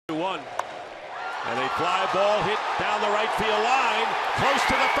And a fly ball hit down the right field line, close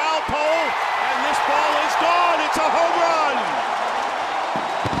to the foul pole, and this ball is gone. It's a home run.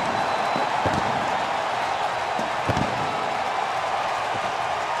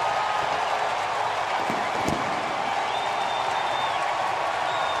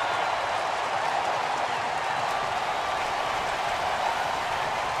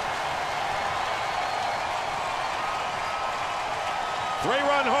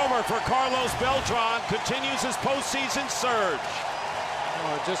 Three-run homer for Carlos Beltran continues his postseason surge.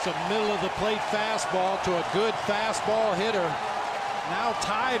 Oh, just a middle-of-the-plate fastball to a good fastball hitter. Now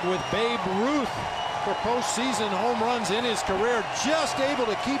tied with Babe Ruth for postseason home runs in his career. Just able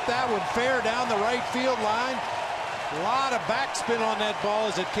to keep that one fair down the right field line. A lot of backspin on that ball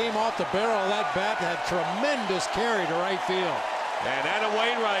as it came off the barrel of that bat. Had tremendous carry to right field. And Adam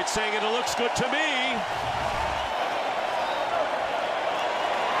Wainwright saying it looks good to me.